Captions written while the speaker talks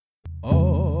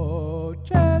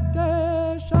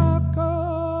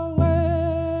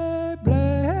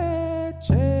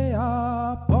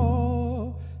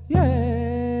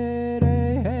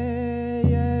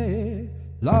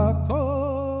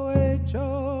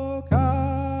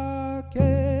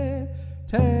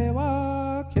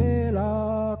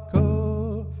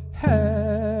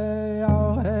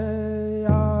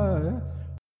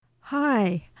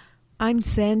I'm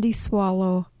Sandy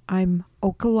Swallow. I'm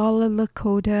Okalala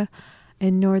Lakota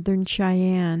and Northern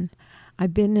Cheyenne.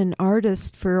 I've been an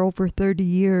artist for over 30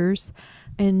 years,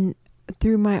 and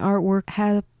through my artwork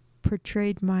have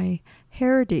portrayed my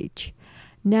heritage.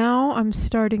 Now I'm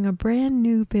starting a brand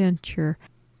new venture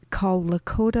called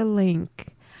Lakota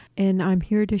Link, and I'm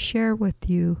here to share with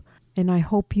you, and I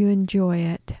hope you enjoy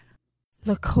it.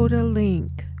 Lakota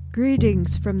Link.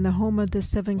 Greetings from the home of the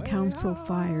Seven Council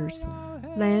Fires,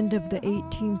 land of the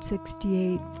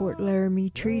 1868 Fort Laramie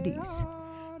treaties,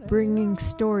 bringing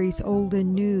stories old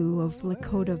and new of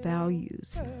Lakota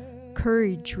values,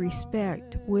 courage,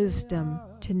 respect, wisdom,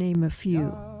 to name a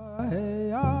few.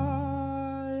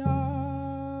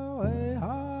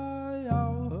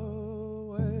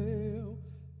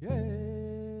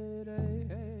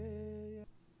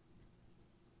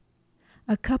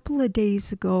 A couple of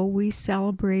days ago, we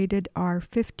celebrated our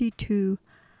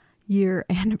 52-year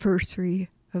anniversary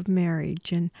of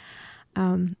marriage, and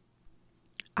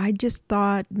I just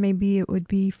thought maybe it would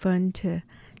be fun to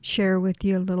share with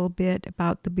you a little bit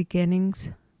about the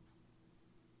beginnings.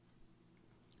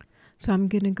 So I'm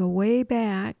going to go way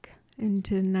back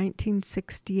into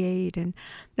 1968, and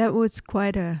that was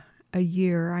quite a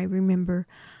year. I remember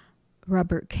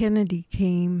Robert Kennedy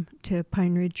came to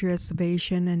Pine Ridge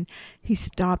Reservation, and he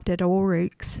stopped at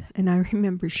Oryx, and I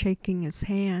remember shaking his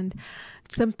hand.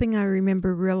 Something I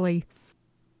remember really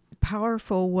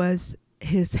powerful was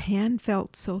his hand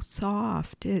felt so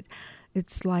soft.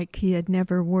 It's like he had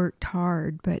never worked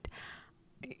hard, but,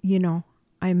 I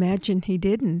imagine he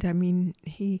didn't. I mean,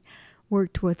 he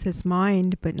worked with his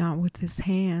mind, but not with his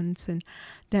hands, and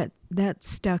that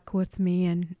stuck with me.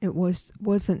 And it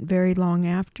wasn't very long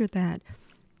after that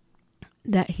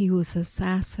he was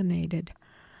assassinated.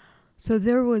 So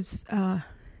there was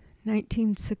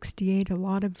 1968, a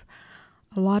lot of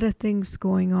things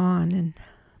going on, and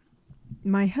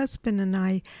my husband and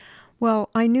I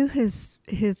knew his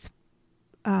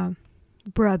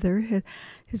brother.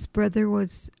 His brother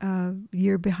was a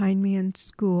year behind me in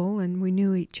school, and we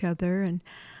knew each other. And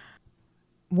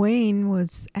Wayne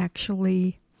was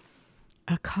actually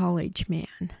a college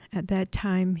man. At that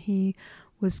time, he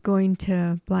was going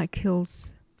to Black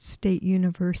Hills State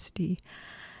University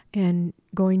and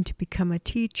going to become a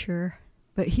teacher.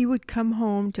 But he would come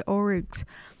home to Oryx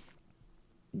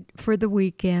for the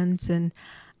weekends, and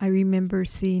I remember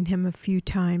seeing him a few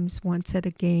times, once at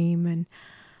a game and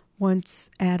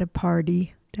once at a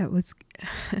party. That was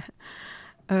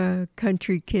a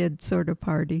country kid sort of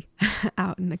party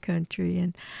out in the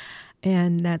country,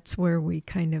 and that's where we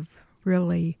kind of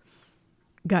really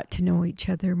got to know each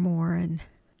other more. And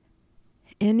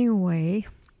anyway,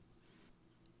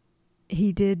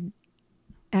 he did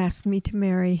ask me to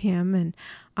marry him, and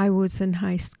I was in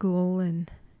high school,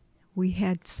 and we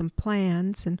had some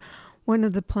plans, and one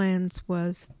of the plans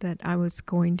was that I was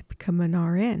going to become an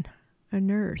RN, a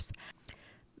nurse.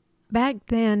 Back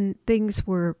then, things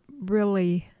were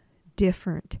really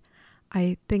different.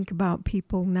 I think about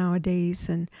people nowadays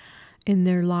and in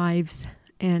their lives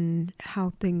and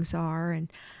how things are.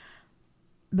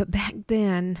 But back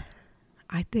then,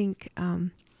 I think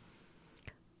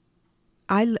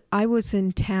I was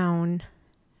in town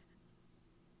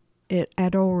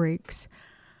at Oryx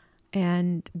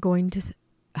and going to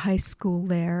high school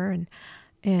there,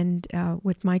 and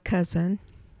with my cousin.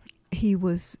 He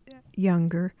was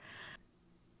younger.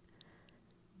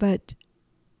 But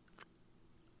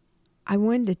I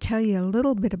wanted to tell you a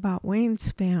little bit about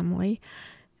Wayne's family.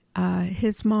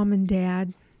 His mom and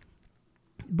dad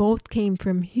both came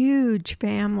from huge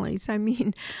families. I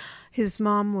mean, his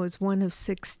mom was one of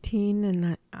 16,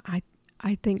 and I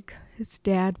think his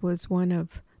dad was one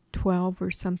of 12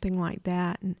 or something like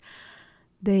that. And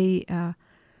they,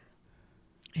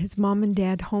 his mom and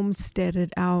dad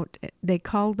homesteaded out. They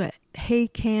called it Hay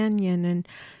Canyon, and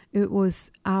it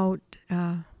was out.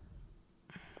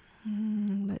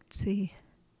 Let's see.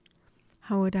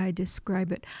 How would I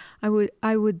describe it? I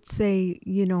would say,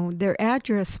 their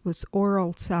address was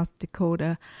Oral, South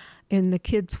Dakota, and the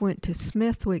kids went to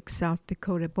Smithwick, South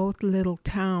Dakota, both little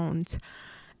towns,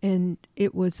 and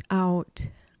it was out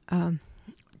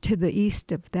to the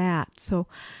east of that. So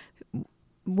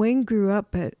Wayne grew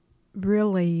up at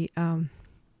really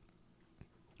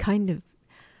kind of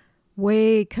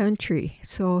way country,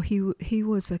 so he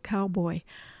was a cowboy.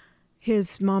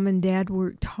 His mom and dad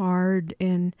worked hard,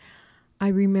 and I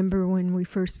remember when we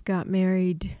first got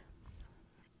married,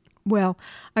 I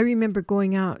remember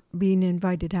going out, being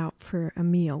invited out for a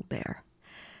meal there,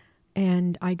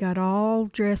 and I got all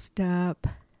dressed up.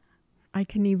 I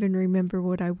can even remember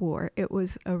what I wore. It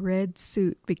was a red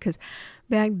suit, because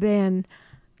back then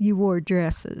you wore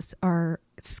dresses or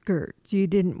skirts. You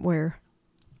didn't wear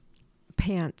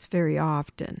pants very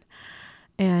often.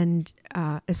 And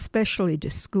especially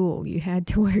to school, you had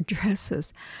to wear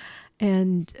dresses.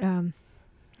 And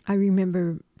I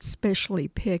remember especially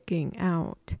picking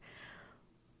out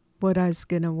what I was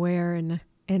going to wear. And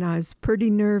I was pretty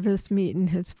nervous meeting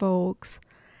his folks.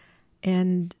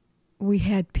 And we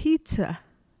had pizza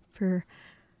for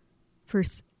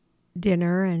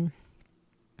dinner. And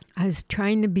I was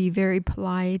trying to be very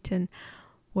polite and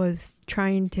was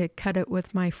trying to cut it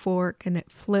with my fork, and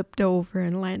it flipped over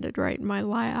and landed right in my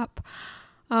lap.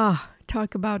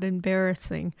 Talk about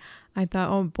embarrassing. I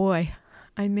thought, oh boy,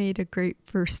 I made a great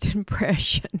first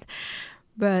impression.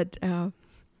 But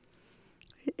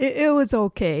it was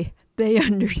okay. They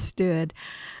understood.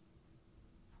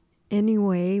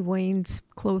 Anyway, Wayne's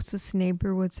closest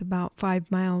neighbor was about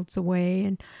 5 miles away,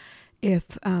 and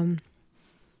if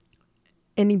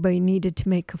anybody needed to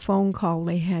make a phone call,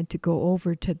 they had to go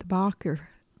over to the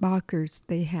Bakkers.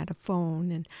 They had a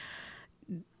phone, and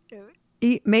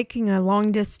making a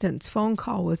long-distance phone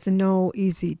call was no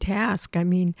easy task. I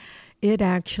mean, you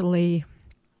had to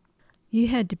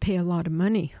pay a lot of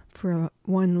money for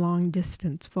one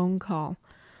long-distance phone call.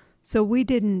 So we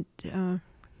didn't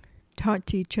talk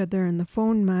to each other on the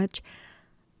phone much,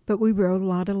 but we wrote a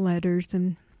lot of letters,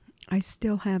 and I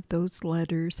still have those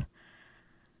letters.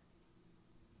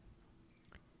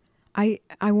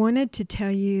 I wanted to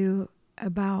tell you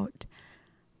about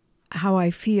how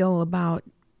I feel about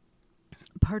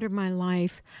part of my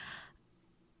life.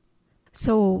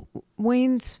 So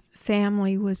Wayne's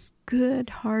family was good,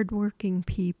 hardworking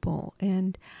people,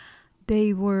 and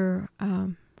they were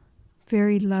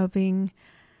very loving,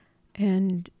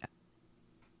 and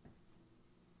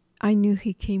I knew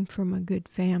he came from a good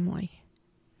family.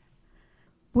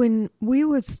 When we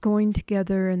was going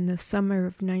together in the summer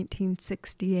of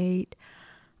 1968,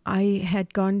 I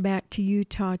had gone back to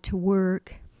Utah to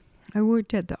work. I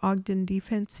worked at the Ogden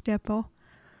Defense Depot,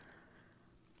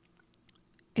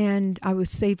 and I was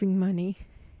saving money.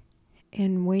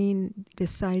 And Wayne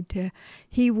decided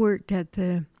he worked at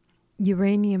the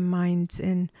uranium mines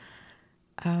in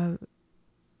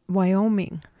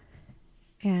Wyoming,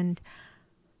 and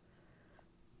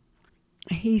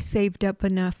he saved up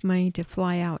enough money to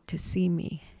fly out to see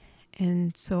me.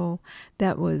 And so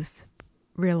that was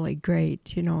really great,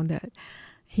 that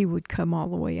he would come all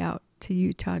the way out to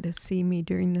Utah to see me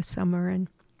during the summer. And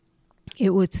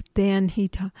it was then he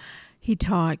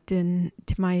talked to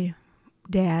my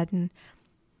dad and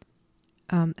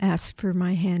asked for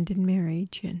my hand in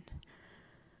marriage. And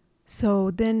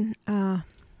so then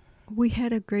we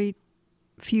had a great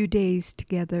few days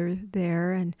together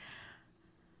there, and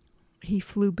he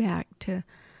flew back to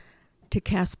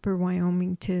Casper,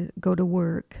 Wyoming to go to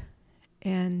work.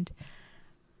 And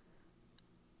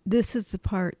this is the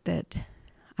part that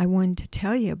I wanted to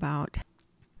tell you about.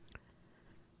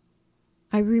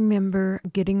 I remember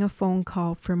getting a phone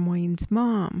call from Wayne's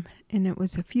mom, and it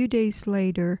was a few days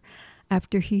later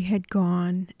after he had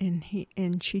gone,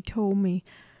 and she told me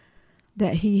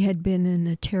that he had been in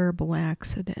a terrible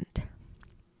accident.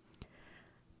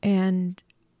 And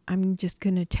I'm just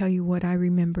going to tell you what I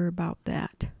remember about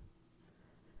that.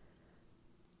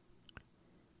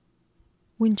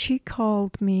 When she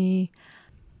called me,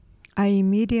 I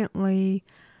immediately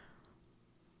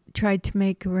tried to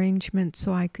make arrangements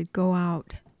so I could go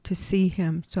out to see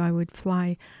him. So I would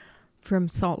fly from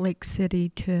Salt Lake City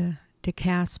to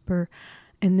Casper,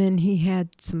 and then he had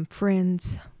some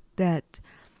friends that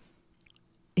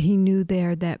he knew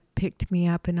there that picked me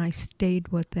up, and I stayed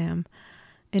with them.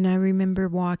 And I remember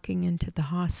walking into the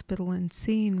hospital and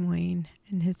seeing Wayne,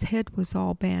 and his head was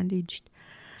all bandaged.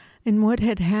 And what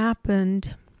had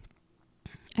happened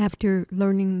after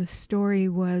learning the story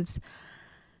was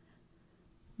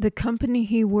the company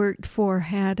he worked for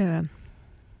had a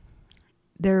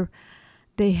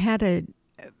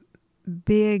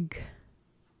big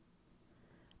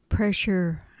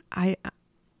pressure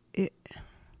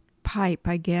pipe,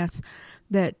 I guess,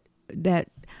 that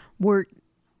worked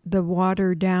the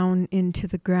water down into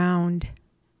the ground,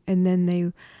 and then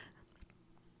they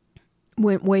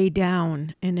went way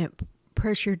down, and it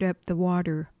pressured up the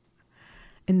water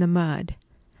in the mud.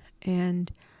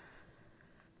 And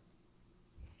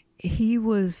he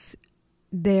was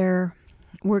there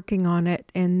working on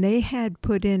it, and they had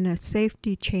put in a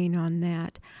safety chain on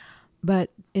that, but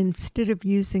instead of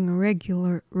using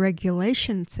a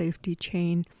regulation safety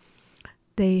chain,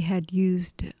 they had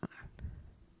used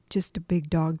just a big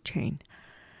dog chain,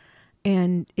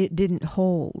 and it didn't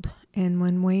hold. And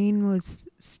when Wayne was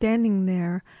standing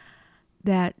there,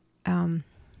 that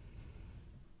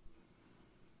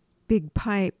big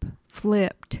pipe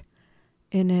flipped,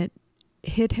 and it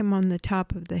hit him on the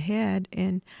top of the head,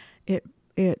 and it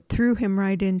threw him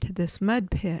right into this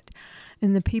mud pit.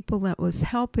 And the people that was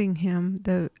helping him,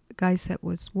 the guys that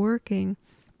was working,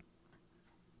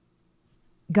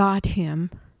 got him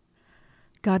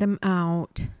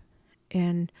out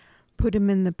and put him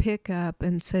in the pickup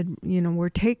and said, we're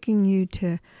taking you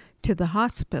to the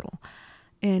hospital.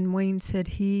 And Wayne said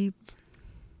he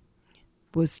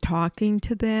was talking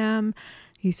to them.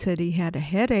 He said he had a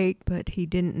headache, but he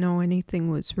didn't know anything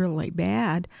was really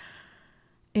bad.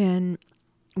 And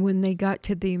when they got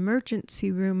to the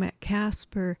emergency room at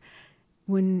Casper,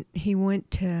 when he went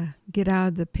to get out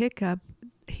of the pickup,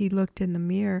 he looked in the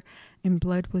mirror and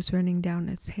blood was running down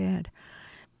his head.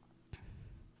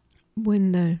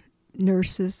 When the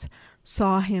nurses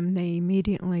saw him, they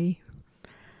immediately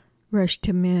rushed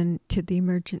him in to the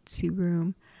emergency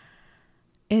room.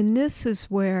 And this is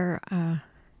where, I'm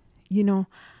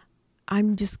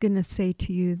just going to say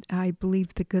to you, I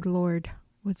believe the good Lord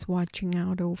was watching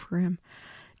out over him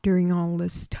during all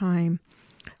this time,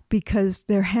 because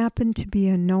there happened to be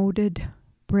a noted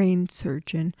brain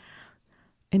surgeon,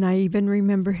 and I even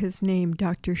remember his name,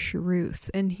 Dr. Charus,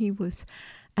 and he was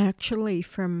actually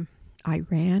from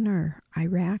Iran or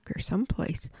Iraq or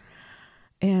someplace,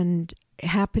 and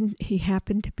he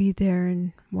happened to be there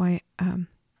in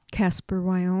Casper,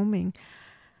 Wyoming.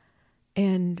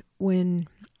 And when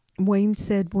Wayne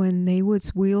said when they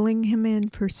was wheeling him in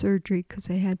for surgery, because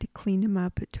they had to clean him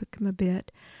up, it took him a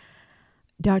bit,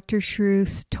 Dr.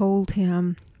 Charus told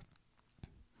him,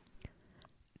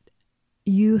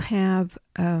 you have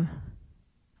a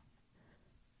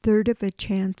third of a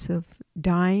chance of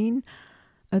dying,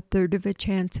 a third of a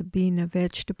chance of being a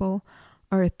vegetable,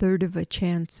 or a third of a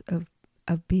chance of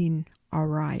being all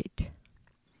right.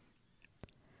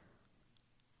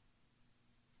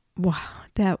 Wow,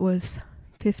 that was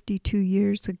 52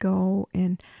 years ago,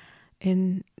 and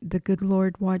the good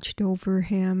Lord watched over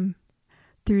him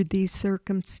through these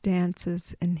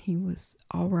circumstances, and he was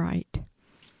all right.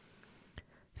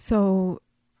 So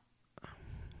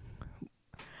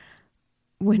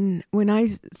when I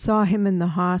saw him in the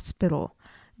hospital,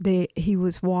 he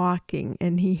was walking,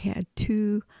 and he had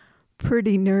two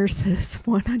pretty nurses,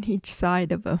 one on each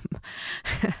side of him,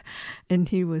 and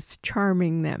he was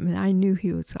charming them. And I knew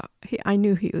he was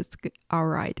all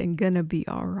right and gonna be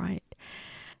all right.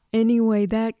 Anyway,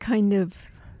 that kind of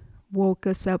woke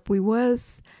us up. We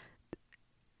was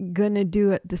gonna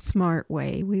do it the smart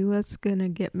way. We was gonna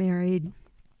get married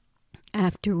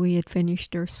after we had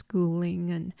finished our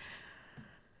schooling, and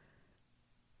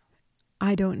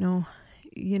I don't know.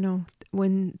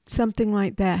 When something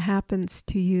like that happens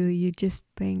to you, you just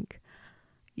think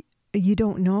you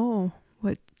don't know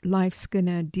what life's going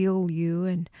to deal you,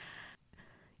 and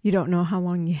you don't know how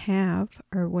long you have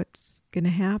or what's going to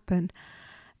happen.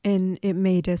 And it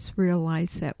made us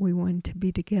realize that we wanted to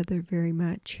be together very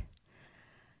much.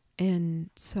 And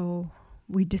so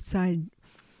we decided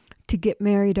to get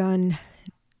married on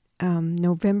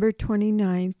November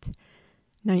 29th,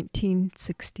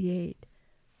 1968.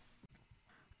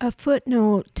 A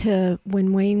footnote to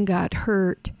when Wayne got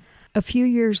hurt, a few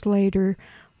years later,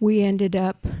 we ended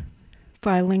up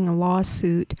filing a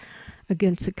lawsuit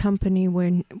against the company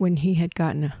when he had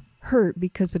gotten hurt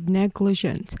because of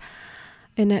negligence.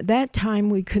 And at that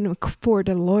time, we couldn't afford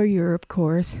a lawyer, of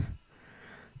course.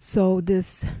 So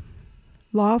this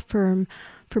law firm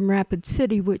from Rapid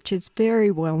City, which is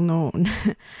very well known,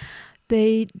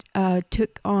 they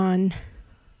took on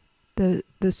the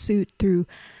suit through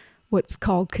what's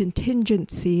called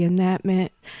contingency, and that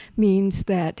means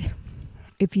that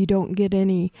if you don't get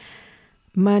any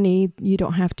money, you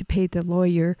don't have to pay the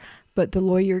lawyer, but the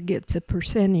lawyer gets a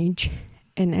percentage.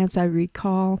 And as I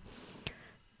recall,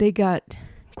 they got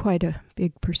quite a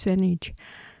big percentage.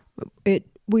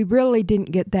 We really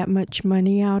didn't get that much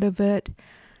money out of it,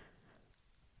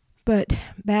 but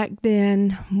back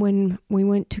then when we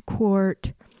went to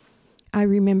court, I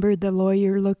remember the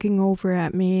lawyer looking over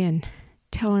at me and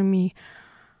telling me,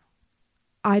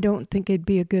 I don't think it'd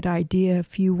be a good idea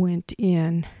if you went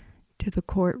in to the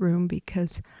courtroom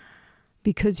because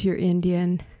you're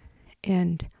Indian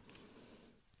and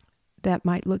that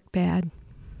might look bad.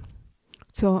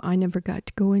 So I never got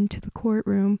to go into the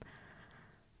courtroom.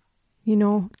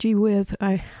 Gee whiz,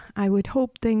 I would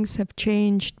hope things have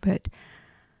changed,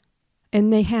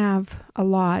 and they have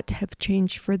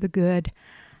changed for the good,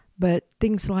 but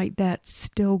things like that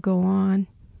still go on.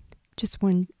 Just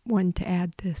one to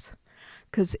add this,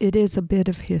 because it is a bit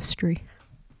of history.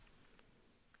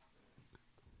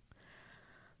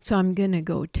 So I'm going to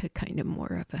go to kind of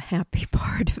more of a happy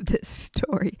part of this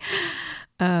story.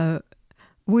 uh,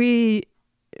 we,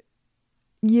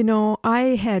 I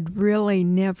had really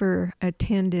never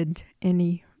attended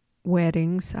any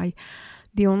weddings.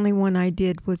 The only one I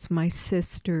did was my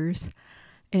sister's,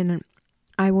 and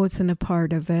I wasn't a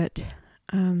part of it.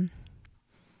 And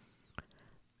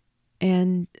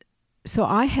so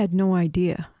I had no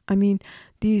idea. I mean,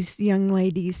 these young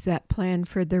ladies that planned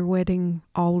for their wedding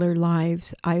all their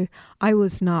lives, I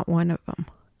was not one of them.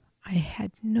 I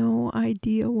had no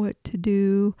idea what to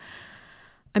do.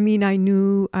 I mean, I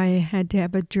knew I had to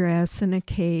have a dress and a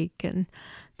cake and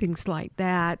things like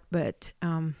that, but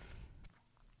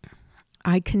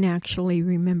I can actually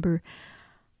remember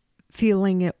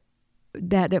feeling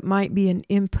that it might be an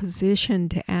imposition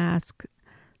to ask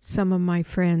some of my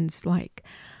friends. Like,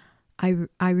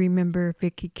 I remember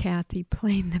Vicky Cathy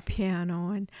playing the piano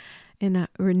and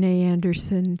Renee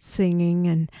Anderson singing,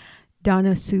 and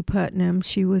Donna Sue Putnam.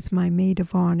 She was my maid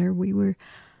of honor. We were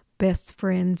best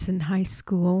friends in high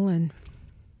school,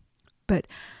 but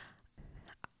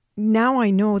now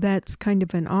I know that's kind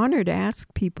of an honor to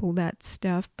ask people that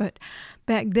stuff, but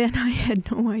back then I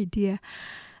had no idea.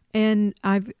 And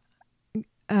I've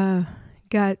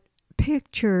got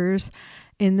pictures,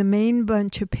 and the main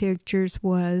bunch of pictures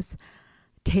was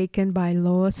taken by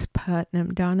Lois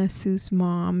Putnam, Donna Sue's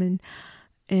mom,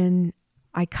 and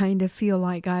I kind of feel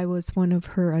like I was one of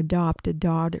her adopted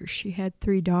daughters. She had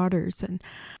 3 daughters,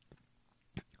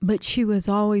 but she was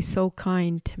always so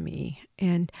kind to me.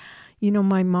 And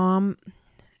my mom,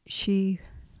 she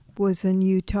was in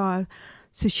Utah,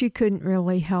 so she couldn't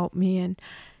really help me. And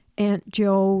Aunt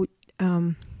Jo,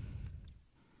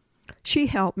 she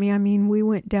helped me. I mean, we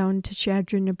went down to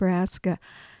Chadron, Nebraska,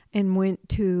 and went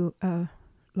to a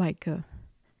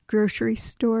grocery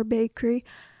store bakery,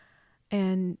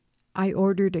 and I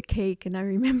ordered a cake, and I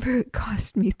remember it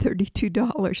cost me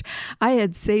 $32. I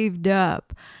had saved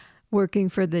up working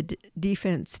for the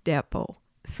defense depot,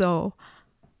 so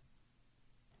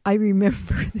I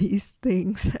remember these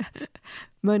things.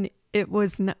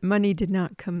 Money did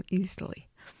not come easily.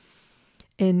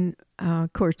 And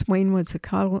of course, Wayne was a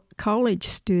college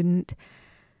student,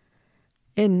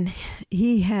 and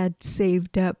he had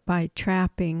saved up by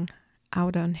trapping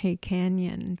out on Hay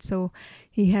Canyon. So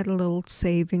he had a little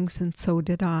savings, and so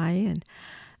did I,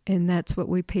 and that's what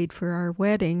we paid for our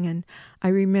wedding. And I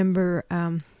remember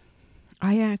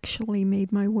I actually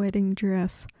made my wedding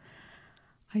dress.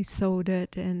 I sewed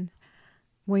it, and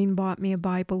Wayne bought me a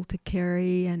Bible to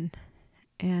carry, and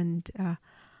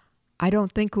I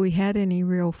don't think we had any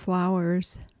real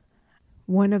flowers.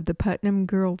 One of the Putnam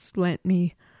girls lent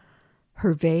me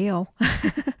her veil.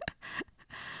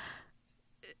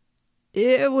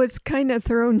 It was kind of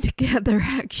thrown together,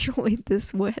 actually,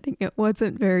 this wedding. It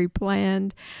wasn't very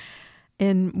planned,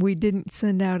 and we didn't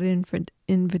send out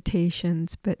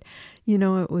invitations, but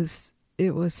it was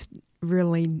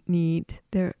really neat.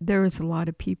 There was a lot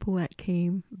of people that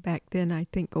came back then. I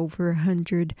think over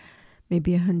 100,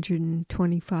 maybe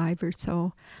 125 or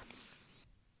so.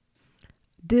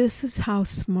 This is how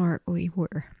smart we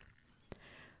were.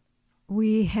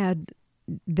 We had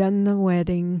done the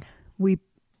wedding.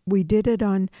 We did it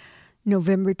on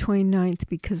November 29th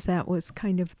because that was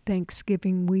kind of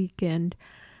Thanksgiving weekend,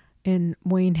 and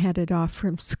Wayne had it off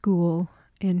from school,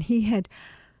 and he had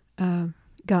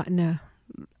gotten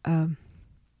a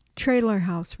trailer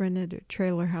house, rented a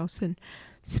trailer house in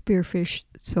Spearfish,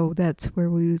 so that's where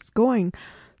we was going.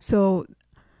 So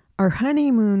our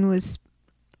honeymoon was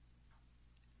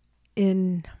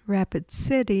in Rapid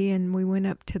City, and we went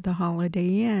up to the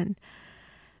Holiday Inn,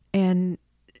 and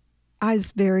I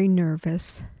was very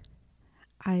nervous.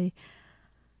 I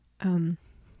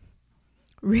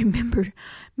remember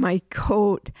my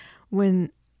coat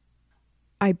when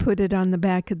I put it on the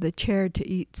back of the chair to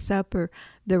eat supper.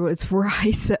 There was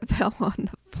rice that fell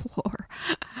on the floor.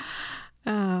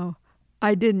 Oh,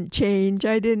 I didn't change.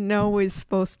 I didn't know I was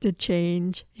supposed to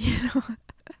change.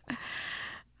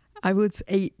 I was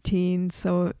 18,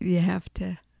 so you have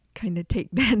to kind of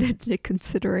take that into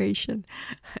consideration.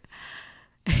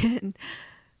 And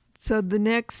so the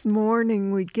next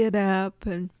morning we get up,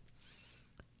 and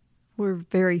we're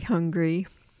very hungry,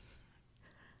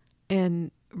 and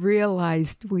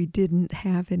realized we didn't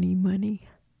have any money.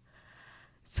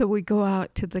 So we go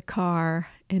out to the car,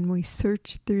 and we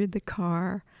searched through the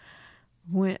car,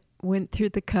 went through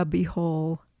the cubby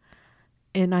hole,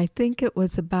 and I think it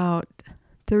was about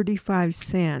 35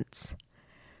 cents.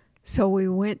 So we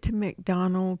went to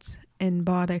McDonald's and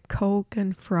bought a Coke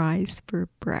and fries for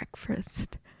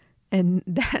breakfast. And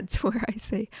that's where I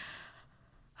say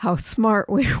how smart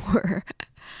we were.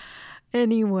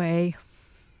 Anyway,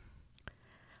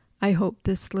 I hope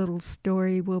this little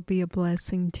story will be a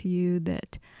blessing to you,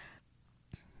 that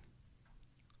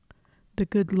the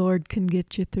good Lord can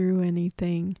get you through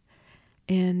anything.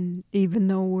 And even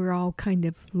though we're all kind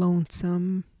of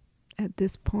lonesome at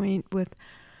this point, with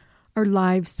our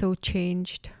lives so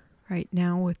changed right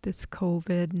now with this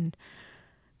COVID, and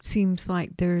seems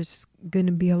like there's going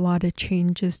to be a lot of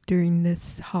changes during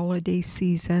this holiday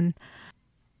season,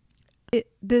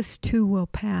 this too will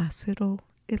pass. It'll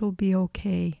be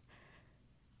okay.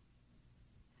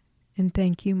 And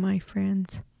thank you, my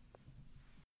friends.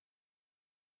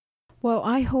 Well,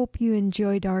 I hope you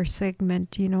enjoyed our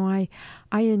segment. You know, I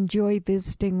enjoy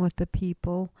visiting with the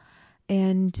people.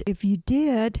 And if you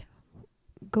did,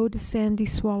 go to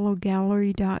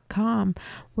sandyswallowgallery.com,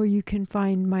 where you can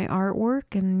find my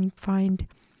artwork and find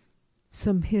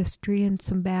some history and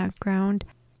some background.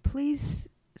 Please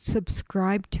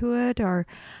subscribe to it, or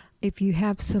if you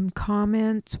have some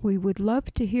comments, we would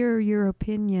love to hear your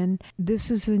opinion. This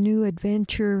is a new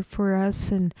adventure for us,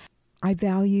 and I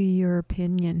value your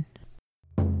opinion.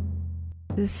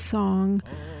 This song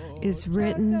is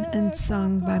written and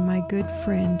sung by my good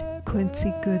friend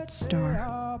Quincy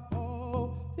Goodstar.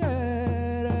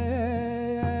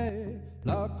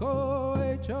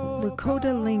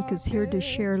 Lakota Link is here to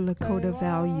share Lakota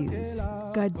values.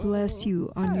 God bless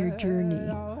you on your journey.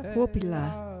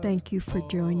 Wopila, thank you for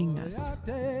joining us.